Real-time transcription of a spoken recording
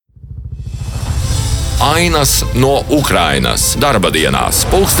Ainas no Ukrainas darba dienās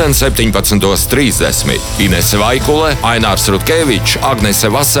 17:30. Inese Vaikule, Ainārs Rutkevičs, Agnese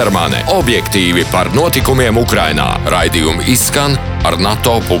Vasermane. Objektīvi par notikumiem Ukrainā. Raidījumu izskan ar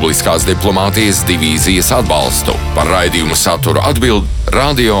NATO publiskās diplomātijas divīzijas atbalstu. Par raidījumu saturu atbild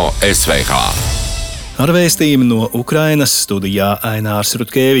Radio SVH. Ar vēstījumu no Ukrainas studijā Ainārs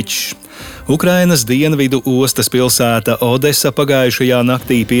Rutkevičs. Ukrainas dienvidu ostas pilsēta Odesa pagājušajā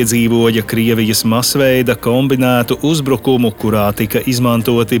naktī piedzīvoja Krievijas masveida kombinētu uzbrukumu, kurā tika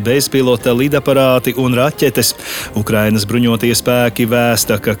izmantoti bezpilota lidaparāti un raķetes. Ukrainas bruņotie spēki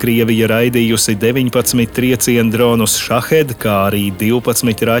vēsta, ka Krievija raidījusi 19 triecienu dronus Šahed, kā arī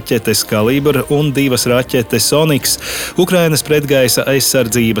 12 raķetes Kalibr un 2 raķetes Oniks. Ukrainas pretgaisa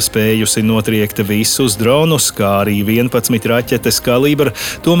aizsardzība spējusi notriekt visus dronus, kā arī 11 raķetes Kalibr,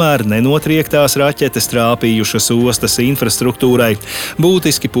 tomēr nenotriektās raķetes trāpījušas ostas infrastruktūrai.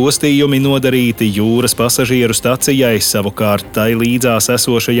 Būtiski postījumi nodarīti jūras pasažieru stacijai, savukārt tai līdzās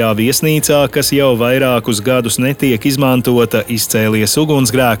esošajā viesnīcā, kas jau vairākus gadus netiek izmantota, izcēlies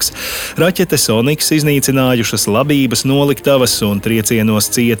ugunsgrēks. Raķetes Oniks iznīcinājušas labības noliktavas un triecienos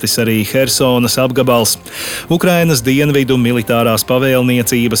cietis arī Hersonas apgabals. Ukrainas dienvidu militārās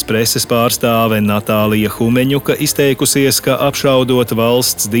pavēlniecības preses pārstāve Natālija Humeņuka izteikusies, ka apšaudot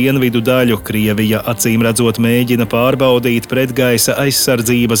valsts dienvidu daļu, Krievija acīmredzot mēģina pārbaudīt pretgaisa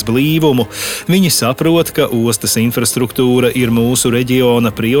aizsardzības blīvumu. Viņi saprot, ka ostas infrastruktūra ir mūsu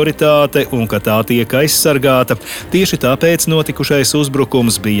reģiona prioritāte un ka tā tiek aizsargāta. Tieši tāpēc notikušais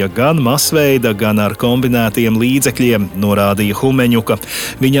uzbrukums bija gan masveida, gan ar kombinētiem līdzekļiem, norādīja Humeņuka.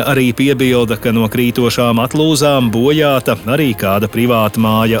 Viņa arī piebilda, ka no krītošām atlūzām bojāta arī kāda privāta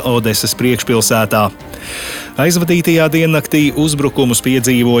māja Odesas priekšpilsētā. Aizvadītajā diennaktī uzbrukumus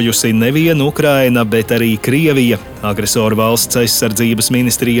piedzīvojusi nevien Ukraina, bet arī Krievija. Agresoru valsts aizsardzības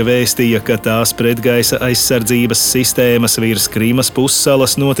ministrija vēstīja, ka tās pretgaisa aizsardzības sistēmas virs Krimas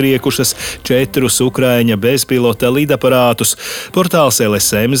pussalas notriekušas 4 Ukraiņa bezpilota lidaparātus. Portāls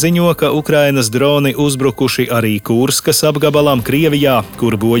LSM ziņo, ka Ukrainas droni uzbrukuši arī Kurskas apgabalam Krievijā,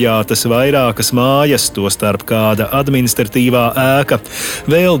 kur bojātas vairākas mājas, tostarp kāda administratīvā ēka.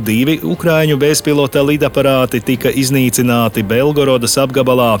 Vēl 2 Ukraiņu bezpilota lidaparāti tika iznīcināti Belgorodas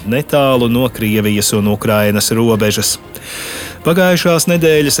apgabalā netālu no Krievijas un Ukrainas robežas. Pagājušās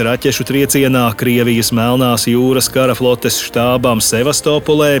nedēļas raķešu triecienā Krievijas Melnās jūras karaflotes štābam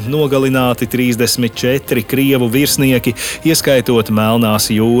Sevastopolē nogalināti 34 krievu virsnieki, ieskaitot Melnās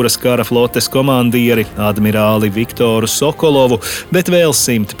jūras karaflotes komandieri admirāli Viktoru Sokolovu, bet vēl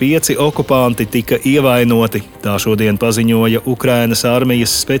 105 okupanti tika ievainoti. Tā šodien paziņoja Ukrainas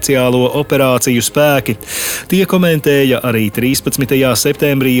armijas speciālo operāciju spēki. Tie komentēja arī 13.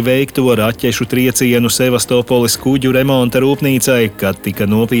 septembrī veikto raķešu triecienu Sevastopolis kuģu remonta rūpnīcai, kad tika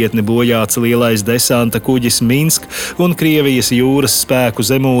nopietni bojāts lielais desanta kuģis Minsk un Krievijas jūras spēku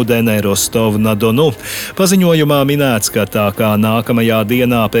zemūdene Rostov-na-Donu. Paziņojumā minēts, ka tā kā nākamajā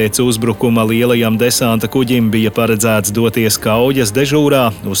dienā pēc uzbrukuma lielajam desanta kuģim bija paredzēts doties kaujas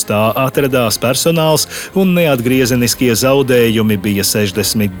dežūrā, uz tā atradās personāls un neatgriezeniskie zaudējumi bija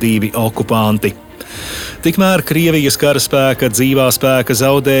 62 okupanti. Tikmēr Krievijas karaspēka dzīvā spēka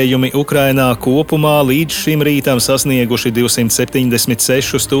zaudējumi Ukrainā kopumā līdz šim rītam sasnieguši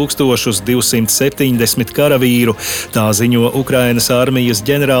 276 270 karavīru. Tā ziņo Ukrainas armijas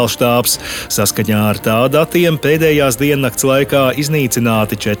ģenerālštābs. Saskaņā ar tā datiem pēdējās diennakts laikā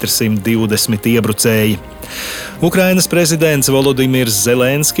iznīcināti 420 iebrucēji. Ukrainas prezidents Volodimirs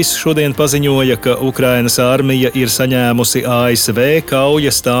Zelenskis šodien paziņoja, ka Ukrainas armija ir saņēmusi ASV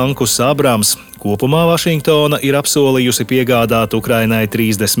kaujas tankus Abrams. Kopumā Vašingtona ir apsolījusi piegādāt Ukrainai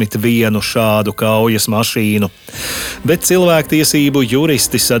 31 šādu kaujas mašīnu. Bet cilvēktiesību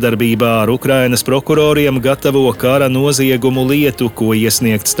juristi sadarbībā ar Ukrainas prokuroriem gatavo kara noziegumu lietu, ko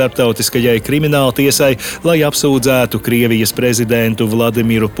iesniegt starptautiskajai krimināltiesai, lai apsūdzētu Krievijas prezidentu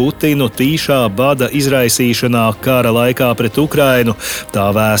Vladimiru Putinu tīšā bada izraisīšanā kara laikā pret Ukrainu.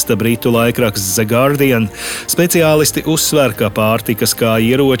 Tā vēsta britu laikraksts The Guardian. Speciālisti uzsver, ka pārtikas kā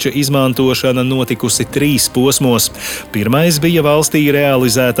ieroča izmantošana notikusi 3 posmos. Pirmais bija valstī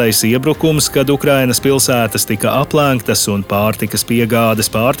realizētais iebrukums, kad Ukrainas pilsētas tika aplēktas un pārtikas piegādes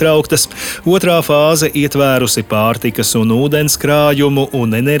pārtrauktas. Otrā fāze ietvērusi pārtikas un ūdens krājumu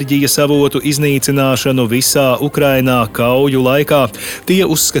un enerģijas avotu iznīcināšanu visā Ukrainā kauju laikā. Tie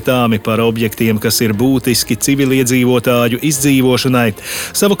uzskatāmi par objektiem, kas ir būtiski civiliedzīvotāju izdzīvošanai.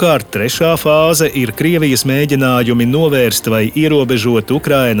 Savukārt trešā fāze ir Krievijas mēģinājumi novērst vai ierobežot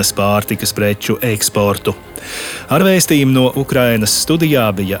Ukrainas pārtikas preču eksportu. Ar vēstījumu no Ukrainas studijā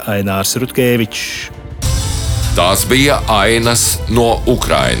bija Ainārs Rutkevičs. Tās bija Ainas no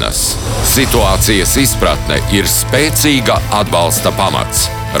Ukrainas. Situācijas izpratne ir spēcīga atbalsta pamats.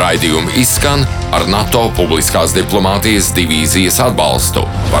 Raidījumi izskan ar NATO publiskās diplomātijas divīzijas atbalstu.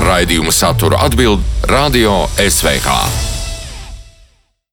 Par raidījumu saturu atbild Radio SVH.